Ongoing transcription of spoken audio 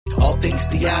things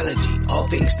theology, all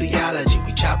things theology.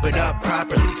 We chop it up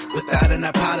properly without an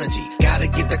apology. Gotta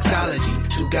give doxology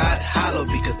to God hollow,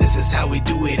 because this is how we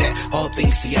do it at All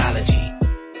Things Theology.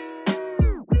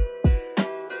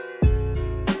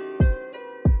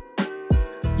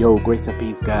 Yo, grace and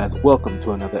peace, guys. Welcome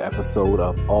to another episode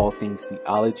of All Things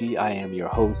Theology. I am your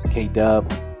host,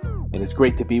 K-Dub, and it's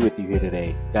great to be with you here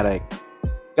today. Got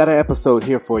an episode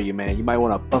here for you, man. You might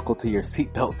want to buckle to your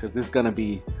seatbelt because it's going to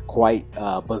be quite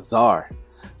bizarre.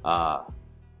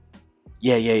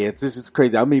 It's just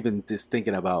crazy. I'm even just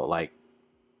thinking about like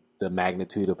the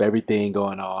magnitude of everything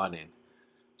going on, and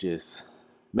just,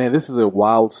 man, this is a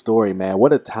wild story, man.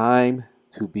 What a time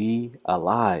to be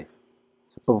alive.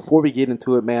 But before we get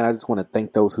into it, man, I just want to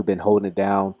thank those who've been holding it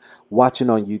down, watching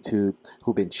on YouTube,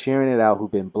 who've been sharing it out,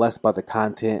 who've been blessed by the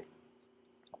content.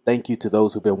 Thank you to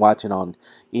those who've been watching on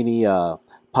any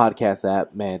podcast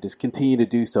app, man. Just continue to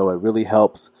do so. It really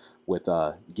helps with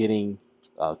getting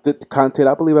good content.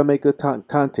 I believe I make good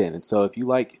content. And so if you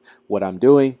like what I'm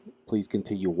doing, please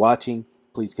continue watching.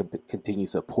 Please continue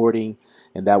supporting,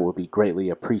 and that will be greatly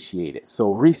appreciated.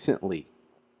 So recently,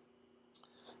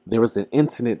 there was an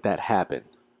incident that happened,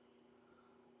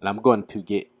 and I'm going to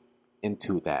get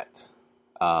into that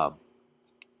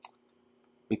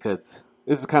because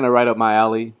this is kind of right up my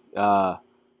alley. Well,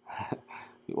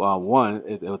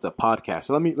 it was a podcast.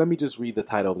 So let me just read the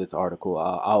title of this article.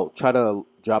 I'll try to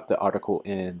drop the article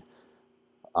in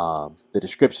the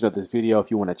description of this video if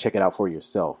you want to check it out for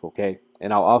yourself, okay?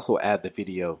 And I'll also add the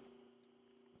video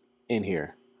in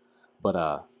here.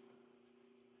 But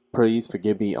please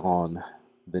forgive me on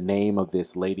the name of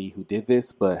this lady who did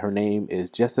this, but her name is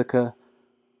Jessica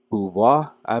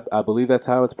Beauvoir. I believe that's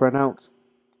how it's pronounced.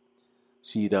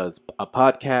 She does a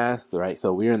podcast, right?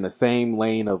 So we're in the same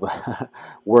lane of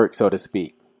work, so to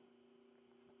speak.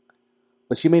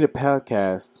 But she made a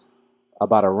podcast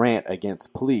about a rant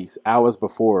against police hours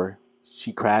before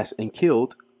she crashed and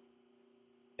killed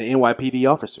an NYPD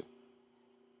officer.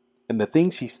 And the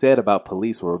things she said about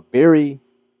police were very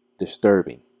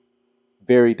disturbing.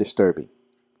 Very disturbing.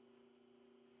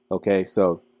 Okay,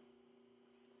 so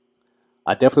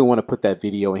I definitely want to put that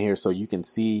video in here so you can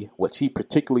see what she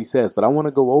particularly says, but I want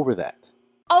to go over that.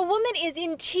 A woman is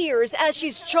in tears as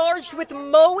she's charged with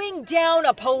mowing down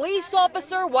a police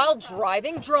officer while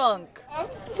driving drunk. I'm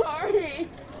sorry.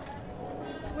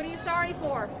 What are you sorry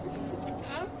for?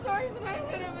 I'm sorry that I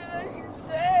hit him and he's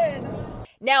dead.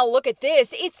 Now look at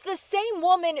this. It's the same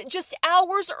woman just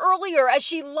hours earlier as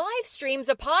she live streams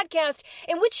a podcast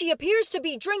in which she appears to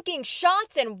be drinking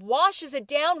shots and washes it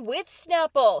down with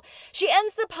Snapple. She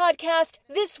ends the podcast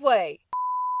this way.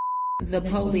 The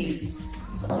police.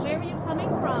 Where are you coming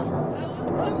from?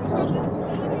 I'm from the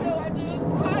studio. I do a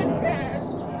podcast.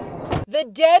 The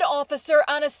dead officer,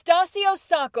 Anastasio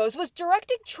Sakos, was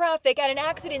directing traffic at an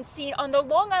accident scene on the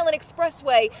Long Island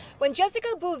Expressway when Jessica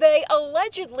Beauvoir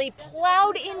allegedly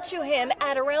plowed into him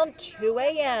at around 2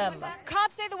 a.m.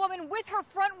 Cops say the woman with her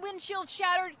front windshield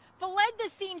shattered fled the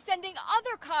scene, sending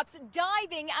other cops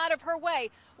diving out of her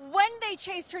way. When they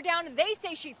chased her down, they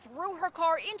say she threw her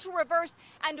car into reverse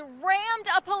and rammed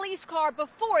a police car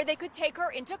before they could take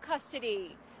her into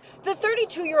custody. The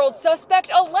 32-year-old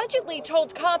suspect allegedly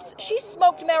told cops she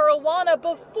smoked marijuana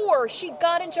before she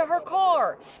got into her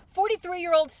car.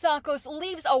 43-year-old Sakos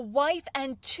leaves a wife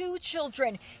and 2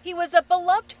 children. He was a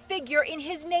beloved figure in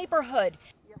his neighborhood.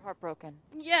 You're heartbroken.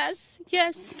 Yes.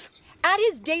 At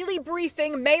his daily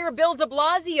briefing, Mayor Bill de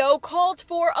Blasio called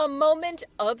for a moment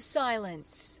of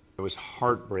silence. It was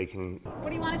heartbreaking. What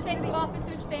do you want to say to the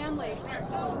officer's family? I'm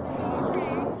sorry.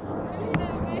 He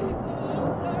didn't mean to.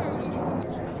 I'm sorry.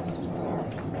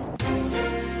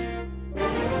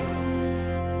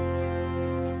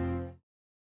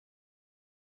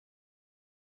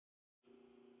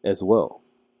 As well.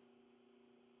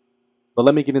 But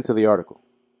let me get into the article.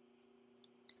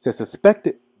 It says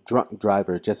suspected drunk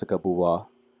driver Jessica Beauvoir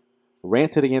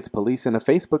ranted against police in a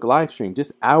Facebook live stream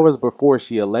just hours before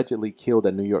she allegedly killed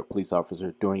a New York police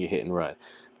officer during a hit and run.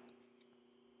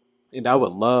 And I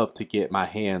would love to get my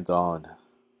hands on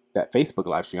that Facebook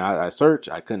live stream. I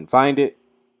searched, I couldn't find it.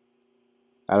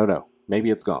 I don't know. Maybe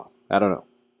it's gone. I don't know.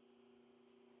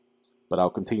 But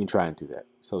I'll continue trying to do that.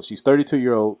 So she's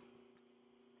 32-year-old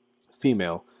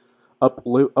female,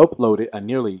 uploaded a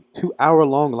nearly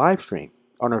 2-hour-long live stream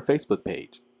on her Facebook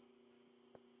page.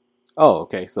 Oh,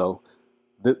 okay, so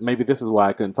maybe this is why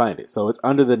I couldn't find it. So it's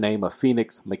under the name of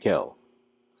Phoenix Mikkel.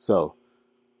 So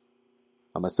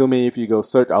I'm assuming if you go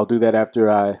search, I'll do that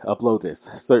after I upload this.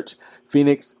 Search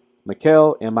Phoenix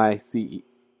Mikkel,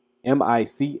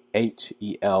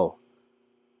 M-I-C-H-E-L.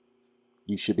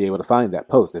 You should be able to find that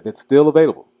post if it's still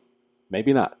available.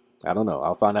 Maybe not. I don't know.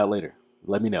 I'll find out later.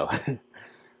 Let me know.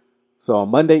 So on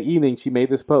Monday evening, she made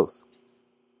this post,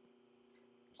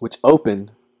 which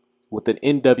opened with an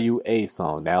NWA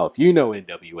song. Now, if you know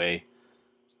NWA,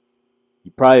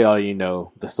 you probably already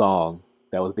know the song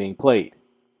that was being played.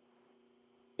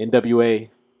 NWA,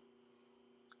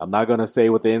 I'm not going to say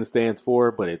what the N stands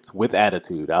for, but it's with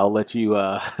attitude. I'll let you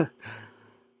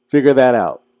figure that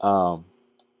out.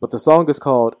 But the song is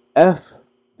called F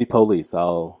the Police.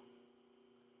 I'll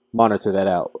monitor that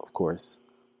out, of course.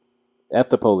 F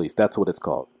the Police, that's what it's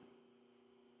called.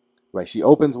 Right, she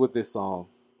opens with this song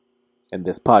and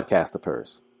this podcast of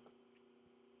hers.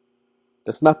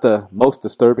 That's not the most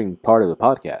disturbing part of the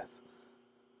podcast.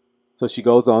 So she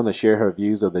goes on to share her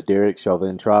views of the Derek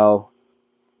Chauvin trial,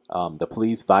 the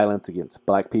police violence against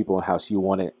black people, and how she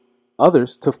wanted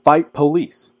others to fight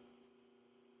police.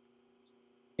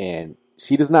 And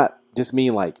she does not just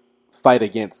mean like fight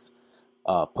against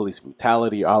police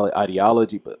brutality or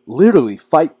ideology, but literally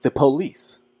fight the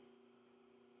police.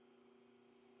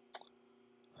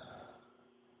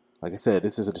 Like I said,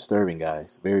 this is disturbing,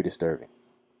 guys. Very disturbing.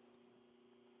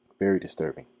 Very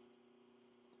disturbing.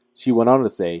 She went on to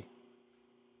say,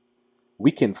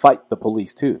 we can fight the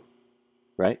police too.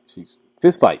 Right? She's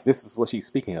fist fight. This is what she's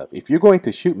speaking of. If you're going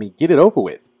to shoot me, get it over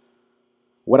with.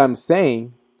 What I'm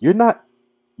saying, you're not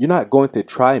going to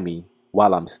try me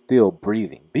while I'm still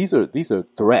breathing. These are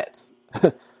threats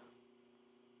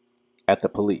at the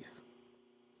police.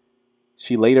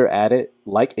 She later added,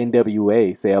 like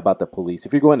NWA say about the police,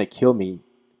 if you're going to kill me,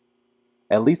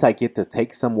 at least I get to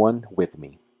take someone with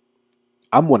me.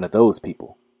 I'm one of those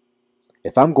people.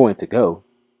 If I'm going to go,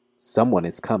 someone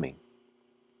is coming.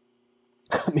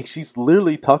 I mean, she's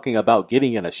literally talking about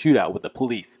getting in a shootout with the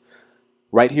police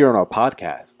right here on our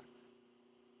podcast.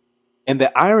 And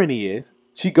the irony is,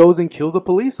 she goes and kills a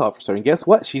police officer. And guess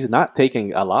what? She's not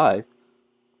taken alive.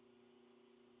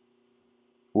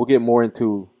 We'll get more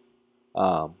into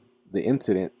the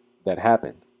incident that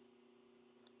happened.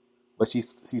 But she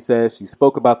says she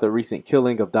spoke about the recent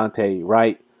killing of Dante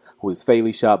Wright, who was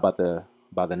fatally shot by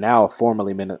the now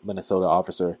formerly Minnesota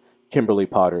officer Kimberly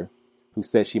Potter, who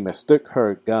said she mistook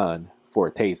her gun for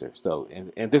a taser. So,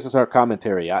 and this is her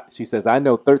commentary. She says, I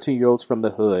know 13-year-olds from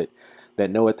the hood that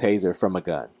know a taser from a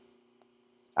gun.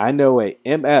 I know a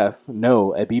MF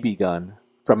know a BB gun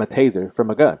from a taser from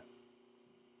a gun.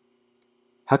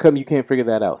 How come you can't figure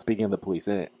that out? Speaking of the police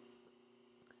in it.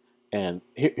 And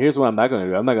here's what I'm not going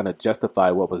to do. I'm not going to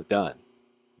justify what was done.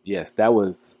 Yes, that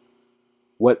was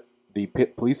what the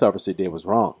police officer did was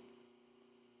wrong.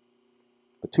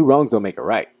 But two wrongs don't make a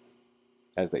right,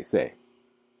 as they say.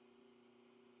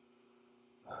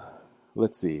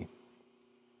 Let's see.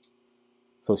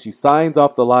 So she signs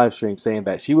off the live stream saying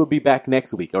that she will be back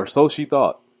next week, or so she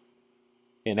thought.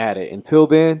 And added, until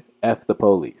then, F the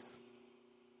police.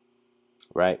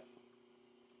 Right?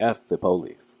 F the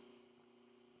police.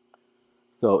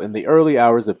 So in the early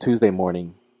hours of Tuesday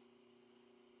morning,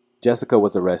 Jessica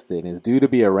was arrested and is due to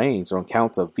be arraigned on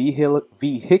counts of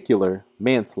vehicular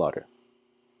manslaughter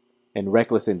and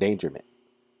reckless endangerment,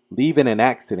 leaving an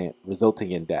accident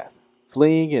resulting in death,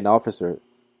 fleeing an officer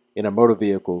in a motor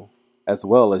vehicle, as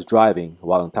well as driving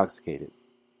while intoxicated.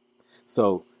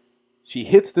 So she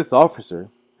hits this officer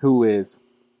who is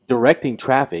directing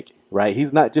traffic, right?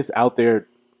 He's not just out there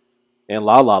in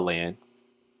La La Land.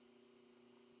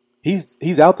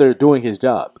 He's out there doing his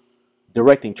job,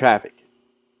 directing traffic.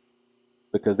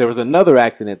 Because there was another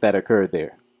accident that occurred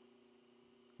there.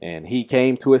 And he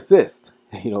came to assist.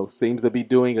 Seems to be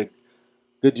doing a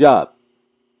good job.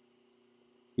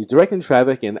 He's directing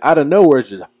traffic, and out of nowhere, it's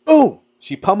just boom!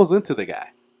 She pummels into the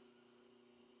guy.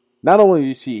 Not only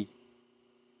did she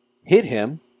hit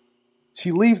him,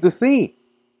 she leaves the scene.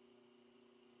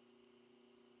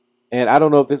 And I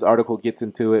don't know if this article gets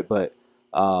into it, but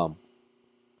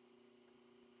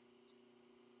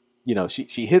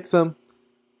she hits him.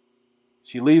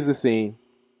 She leaves the scene.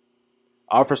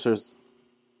 Officers,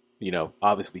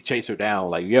 obviously chase her down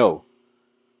like, yo.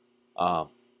 And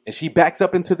she backs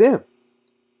up into them.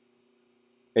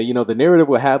 And, the narrative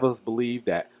will have us believe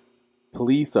that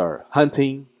police are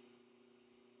hunting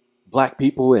black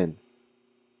people. And,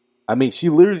 she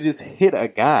literally just hit a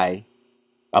guy,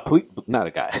 a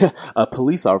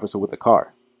police officer with a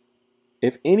car.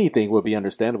 If anything would be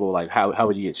understandable, like how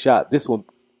would he get shot? This one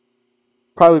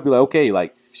probably be like, okay,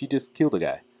 like she just killed a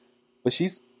guy. But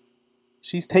she's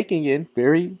taking in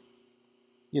very,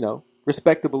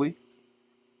 respectably.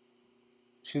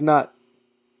 She's not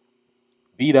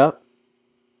beat up.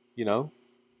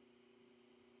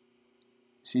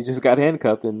 She just got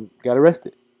handcuffed and got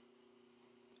arrested.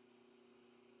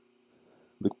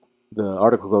 The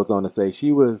article goes on to say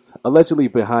she was allegedly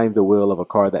behind the wheel of a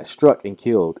car that struck and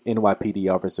killed NYPD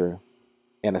officer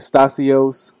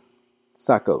Anastasios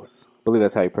Sakos. I believe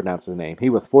that's how you pronounce his name. He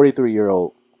was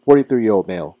 43-year-old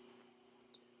male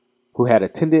who had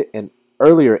attended an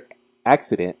earlier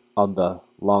accident on the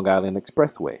Long Island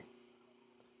Expressway.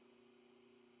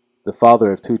 The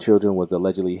father of two children was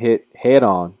allegedly hit head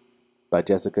on by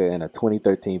Jessica in a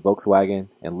 2013 Volkswagen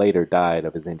and later died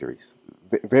of his injuries.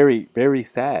 Very, very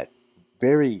sad.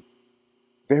 Very,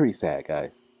 very sad,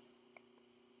 guys.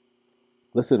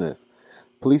 Listen to this.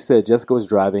 Police said Jessica was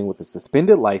driving with a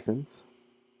suspended license,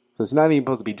 so she's not even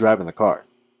supposed to be driving the car,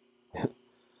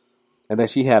 and that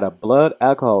she had a blood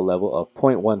alcohol level of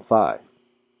 0.15,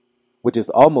 which is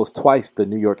almost twice the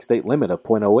New York state limit of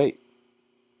 0.08.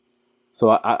 So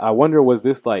I wonder, was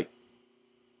this like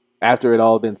after it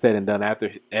all been said and done, after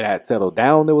it had settled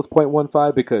down, it was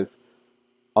 0.15? Because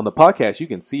on the podcast, you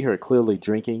can see her clearly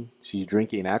drinking. She's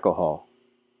drinking alcohol,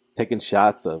 taking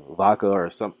shots of vodka or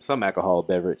some alcohol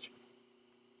beverage.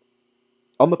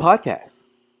 On the podcast,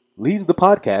 leaves the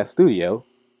podcast studio,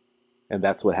 and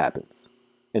that's what happens.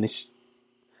 And it's,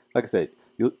 like I said,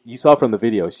 you saw from the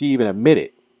video, she even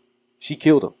admitted she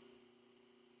killed him.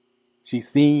 She's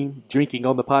seen drinking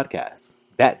on the podcast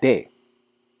that day.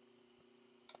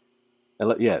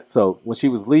 And yeah, so when she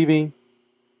was leaving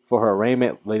for her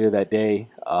arraignment later that day,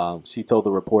 she told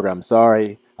the reporter, I'm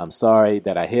sorry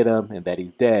that I hit him and that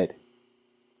he's dead.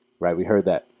 Right, we heard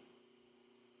that.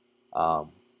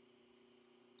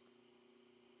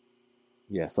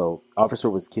 Yeah, so officer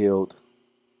was killed.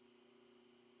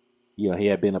 You know, he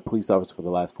had been a police officer for the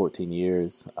last 14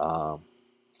 years.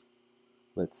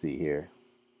 Let's see here.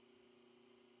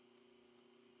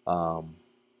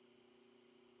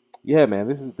 Yeah, man,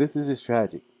 this is just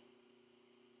tragic.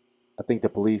 I think the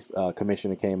police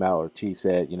commissioner came out, or chief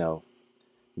said, you know,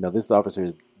 this officer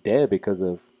is dead because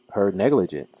of her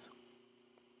negligence.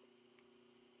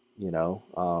 You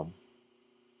know,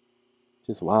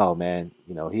 just wow, man.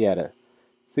 You know, he had a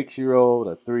 6-year-old,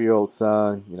 a 3-year-old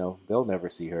son. You know, they'll never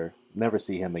see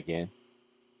him again.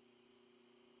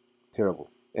 Terrible.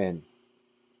 And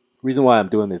reason why I'm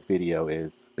doing this video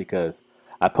is because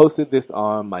I posted this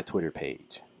on my Twitter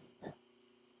page.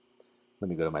 Let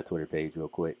me go to my Twitter page real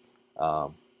quick.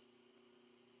 Wow,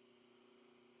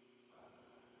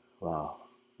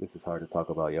 this is hard to talk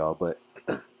about, y'all, but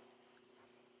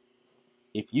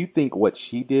if you think what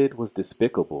she did was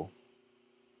despicable,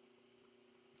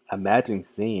 imagine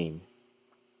seeing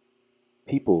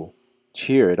people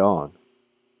cheer it on.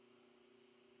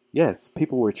 Yes,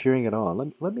 people were cheering it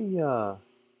on. Let me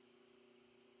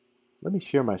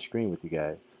share my screen with you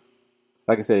guys.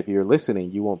 Like I said, if you're listening,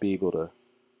 you won't be able to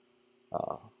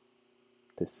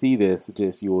see this.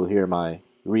 Just you will hear my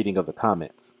reading of the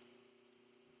comments.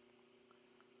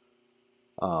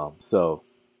 So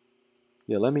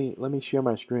yeah, let me share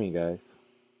my screen, guys.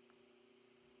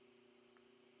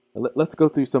 Let's go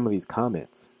through some of these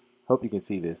comments. Hope you can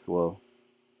see this. Well,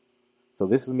 so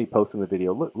this is me posting the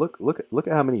video. Look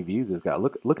at how many views it's got.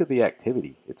 Look at the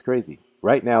activity. It's crazy.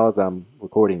 Right now, as I'm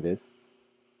recording this,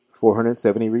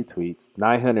 470 retweets,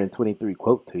 923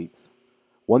 quote tweets,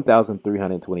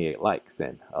 1,328 likes,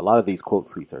 and a lot of these quote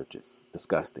tweets are just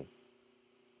disgusting.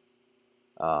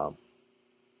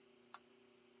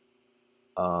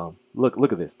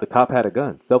 Look at this. The cop had a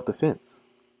gun. Self-defense.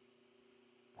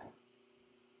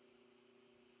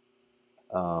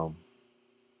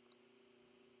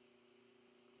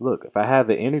 Look, if I had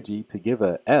the energy to give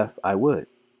a F, I would.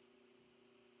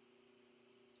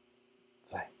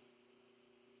 It's like,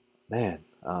 man.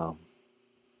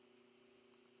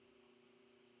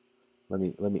 Let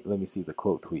me see the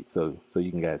quote tweet so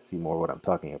you can guys see more what I'm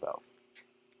talking about.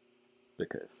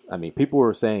 Because I mean, people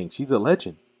were saying she's a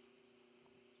legend.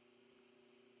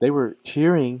 They were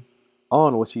cheering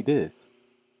on what she did.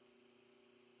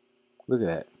 Look at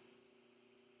that.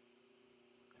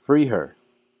 Free her.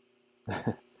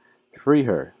 Free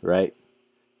her, right?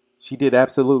 She did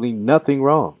absolutely nothing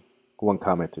wrong, one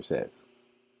commenter says.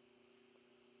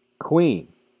 Queen.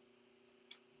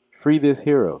 Free this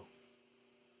hero.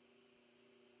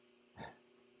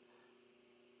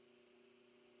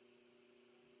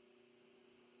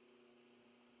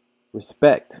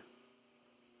 Respect.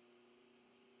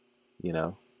 You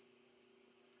know.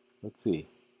 Let's see.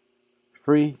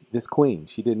 Free this queen.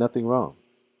 She did nothing wrong.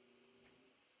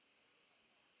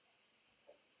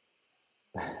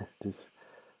 Just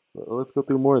let's go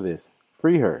through more of this.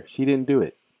 Free her. She didn't do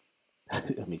it.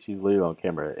 I mean, she's literally on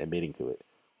camera admitting to it.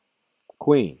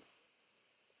 Queen.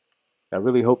 I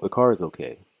really hope the car is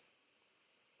okay.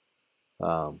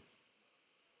 Let's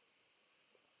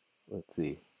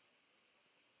see.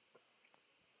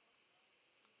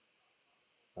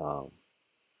 Um,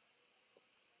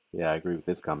 yeah, I agree with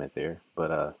this comment there. But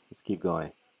let's keep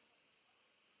going.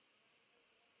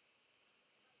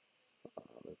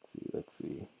 Let's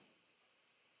see.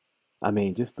 I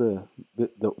mean, just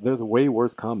there's way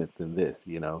worse comments than this.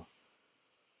 You know,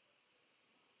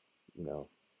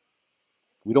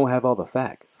 we don't have all the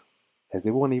facts. Has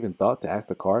anyone even thought to ask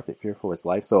the car if it feared for its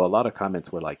life? So a lot of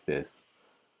comments were like this,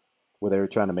 where they were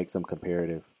trying to make some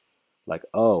comparative, like,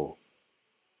 oh,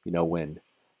 when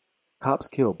cops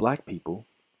kill black people,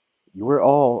 you were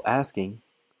all asking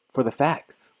for the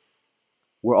facts.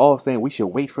 We're all saying we should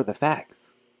wait for the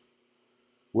facts.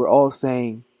 We're all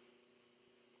saying,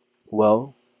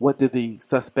 well, what did the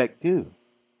suspect do?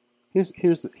 Here's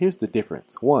the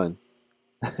difference. One,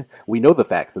 we know the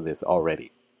facts of this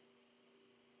already.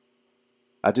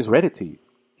 I just read it to you.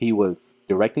 He was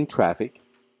directing traffic,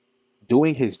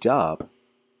 doing his job,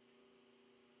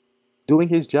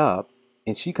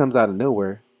 and she comes out of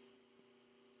nowhere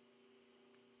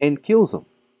and kills him.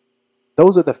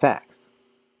 Those are the facts.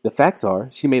 The facts are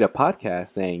she made a podcast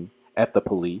saying F the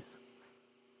police,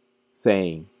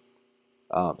 saying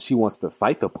she wants to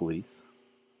fight the police,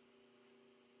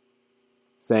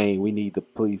 saying we need the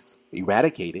police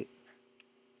eradicated.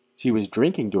 She was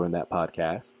drinking during that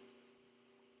podcast.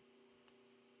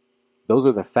 Those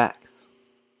are the facts.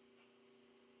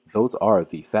 Those are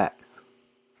the facts.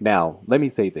 Now, let me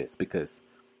say this, because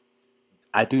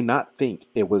I do not think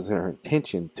it was her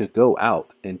intention to go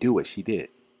out and do what she did.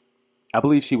 I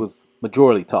believe she was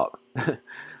majority talk.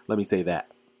 Let me say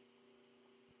that.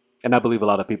 And I believe a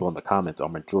lot of people in the comments are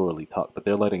majority talk, but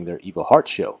they're letting their evil heart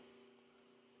show.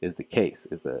 Is the case,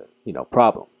 is the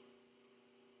problem.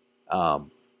 I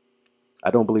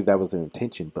don't believe that was her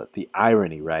intention, but the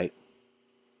irony, right?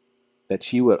 That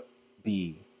she would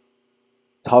be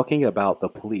talking about the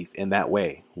police in that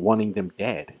way, wanting them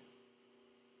dead,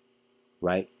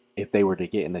 right? If they were to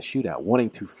get in a shootout, wanting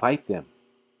to fight them,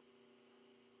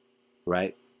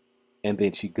 right? And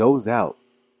then she goes out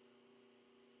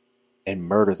and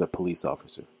murders a police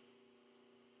officer.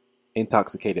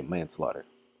 Intoxicated manslaughter.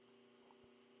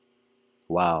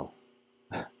 Wow.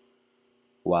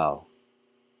 Wow.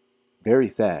 Very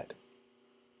sad.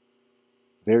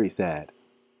 Very sad.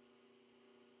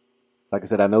 Like I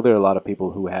said, I know there are a lot of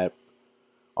people who had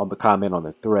on the comment on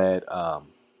the thread.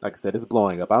 Like I said, it's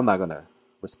blowing up. I'm not gonna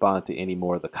respond to any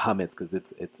more of the comments because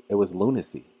it was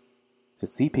lunacy to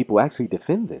see people actually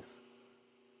defend this,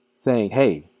 saying,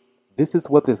 "Hey, this is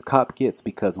what this cop gets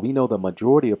because we know the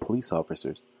majority of police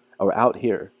officers are out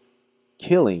here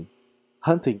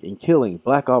hunting and killing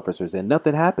black officers, and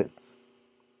nothing happens.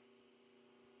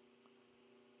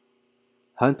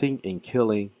 Hunting and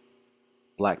killing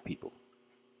black people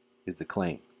is the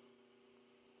claim."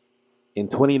 In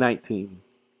 2019,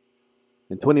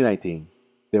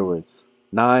 there was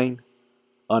 9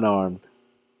 unarmed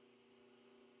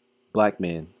black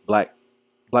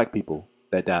people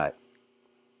that died.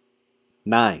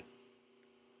 9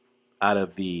 out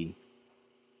of the,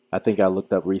 I think I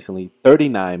looked up recently,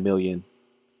 39 million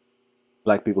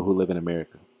black people who live in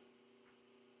America.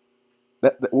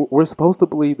 That we're supposed to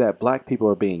believe that black people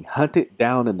are being hunted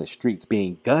down in the streets,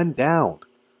 being gunned down.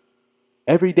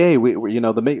 Every day,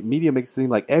 the media makes it seem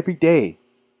like every day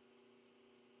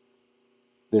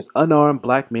there's unarmed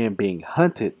black men being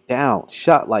hunted down,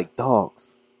 shot like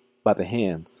dogs by the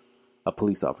hands of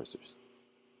police officers.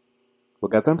 Well,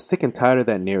 guys, I'm sick and tired of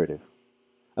that narrative.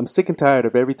 I'm sick and tired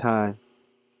of every time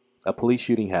a police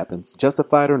shooting happens,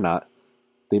 justified or not,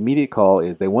 the immediate call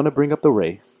is they want to bring up the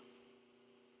race.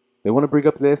 They want to bring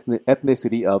up the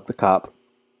ethnicity of the cop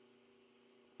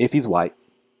if he's white.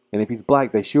 And if he's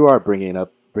black, they sure are bringing it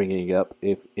up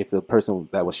if the person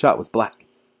that was shot was black.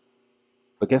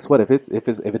 But guess what? If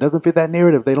it doesn't fit that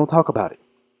narrative, they don't talk about it.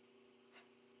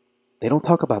 They don't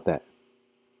talk about that.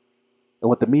 And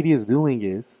what the media is doing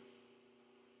is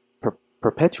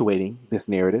perpetuating this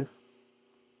narrative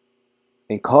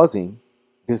and causing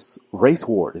this race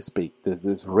war to speak. There's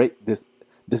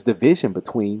this division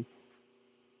between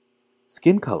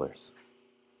skin colors,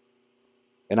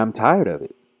 and I'm tired of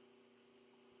it.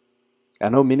 I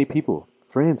know many people,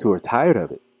 friends who are tired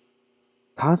of it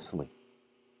constantly.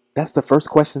 That's the first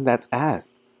question that's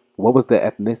asked. What was the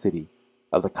ethnicity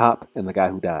of the cop and the guy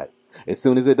who died? As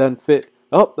soon as it doesn't fit,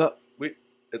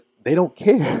 they don't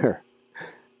care.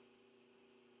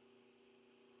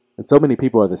 And so many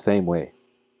people are the same way.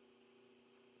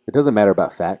 It doesn't matter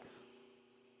about facts.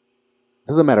 It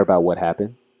doesn't matter about what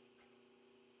happened.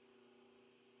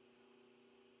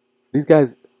 These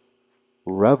guys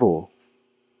revel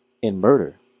in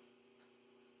murder,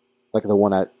 like the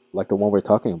one we're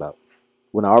talking about.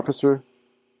 When an officer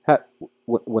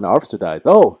when an officer dies.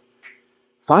 Oh,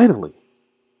 finally.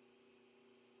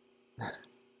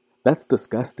 That's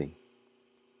disgusting.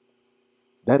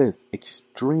 That is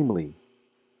extremely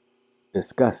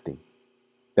disgusting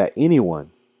that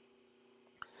anyone,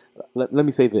 let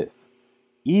me say this,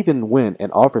 even when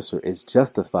an officer is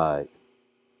justified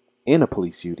in a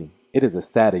police shooting, it is a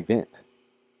sad event.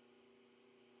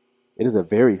 It is a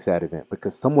very sad event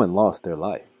because someone lost their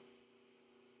life.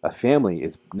 A family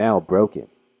is now broken.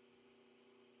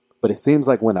 But it seems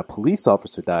like when a police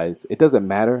officer dies, it doesn't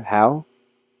matter how.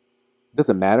 It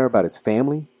doesn't matter about his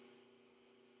family.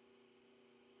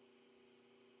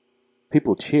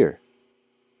 People cheer.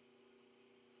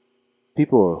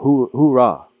 People are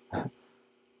hoorah.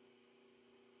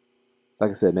 Like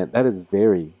I said, man, that is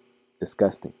very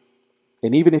disgusting.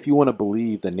 And even if you want to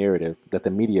believe the narrative that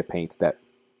the media paints that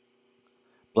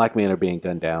black men are being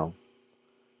gunned down,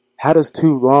 how does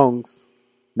two wrongs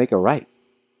make a right?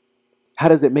 How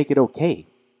does it make it okay?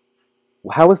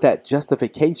 How is that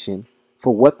justification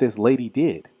for what this lady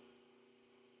did?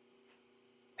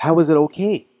 How is it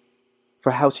okay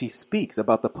for how she speaks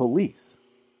about the police?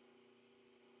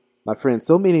 My friend,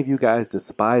 so many of you guys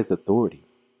despise authority.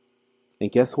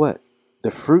 And guess what? The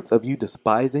fruits of you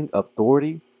despising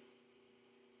authority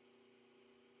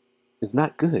is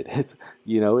not good. It's,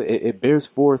 it bears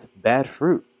forth bad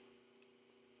fruit.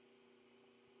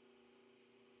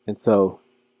 And so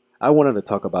I wanted to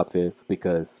talk about this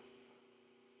because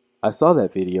I saw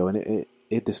that video and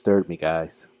it disturbed me,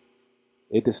 guys.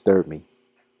 It disturbed me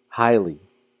highly.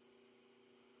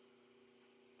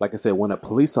 Like I said, when a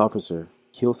police officer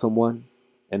kills someone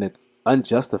and it's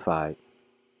unjustified,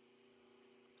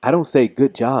 I don't say,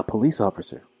 good job, police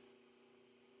officer.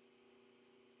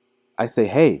 I say,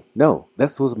 hey, no,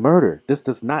 this was murder. This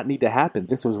does not need to happen.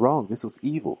 This was wrong. This was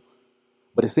evil.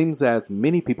 But it seems as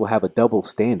many people have a double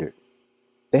standard.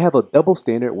 They have a double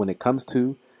standard when it comes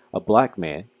to a black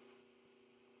man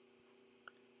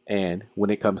and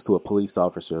when it comes to a police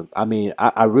officer. I mean,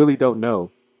 I really don't know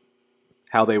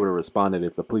how they would have responded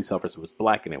if the police officer was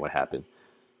black and it would happen.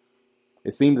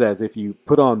 It seems as if you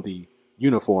put on the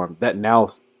uniform, that now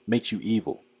makes you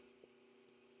evil.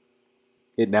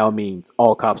 It now means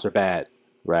all cops are bad,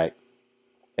 right?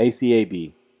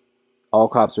 ACAB, all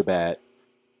cops are bad.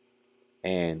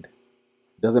 And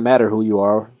doesn't matter who you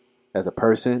are as a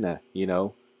person,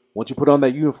 once you put on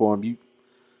that uniform, you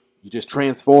just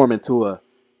transform into a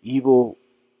evil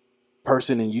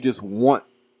person and you just want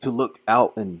to look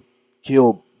out and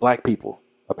kill black people.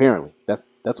 Apparently, that's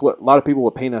what a lot of people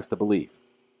would paint us to believe.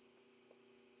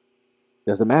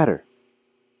 Doesn't matter.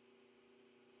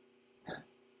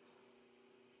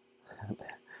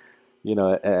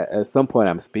 At some point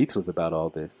I'm speechless about all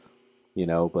this,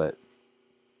 but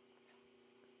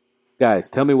guys,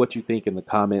 tell me what you think in the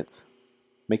comments.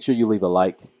 Make sure you leave a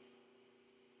like.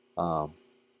 Like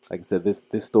I said, this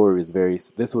story is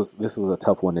this was a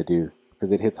tough one to do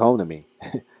because it hits home to me.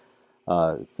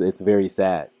 It's very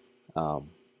sad.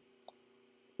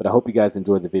 But I hope you guys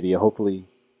enjoyed the video. Hopefully,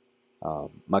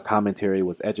 my commentary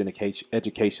was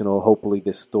educational. Hopefully,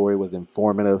 this story was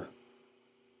informative.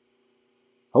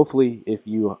 Hopefully, if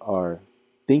you are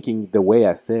thinking the way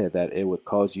I said, that it would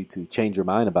cause you to change your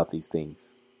mind about these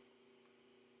things.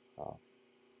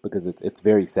 Because it's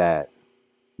very sad.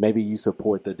 Maybe you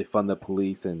support the defund the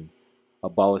police and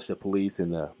abolish the police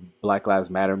and the Black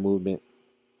Lives Matter movement.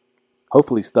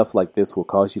 Hopefully stuff like this will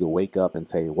cause you to wake up and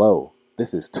say, whoa,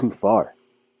 this is too far.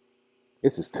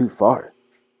 This is too far.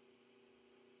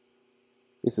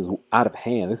 This is out of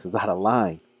hand. This is out of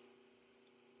line.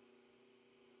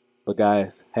 But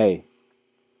guys, hey,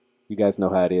 you guys know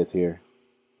how it is here.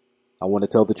 I want to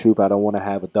tell the truth. I don't want to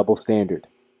have a double standard.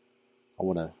 I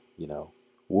want to,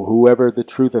 whoever the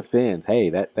truth offends, hey,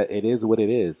 that it is what it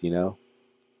is,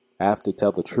 I have to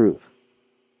tell the truth.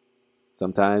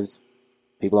 Sometimes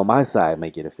people on my side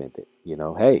may get offended,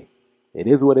 hey, it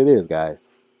is what it is, guys.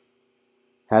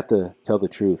 Have to tell the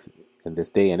truth in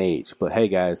this day and age. But hey,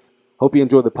 guys, hope you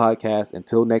enjoyed the podcast.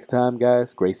 Until next time,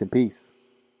 guys, grace and peace.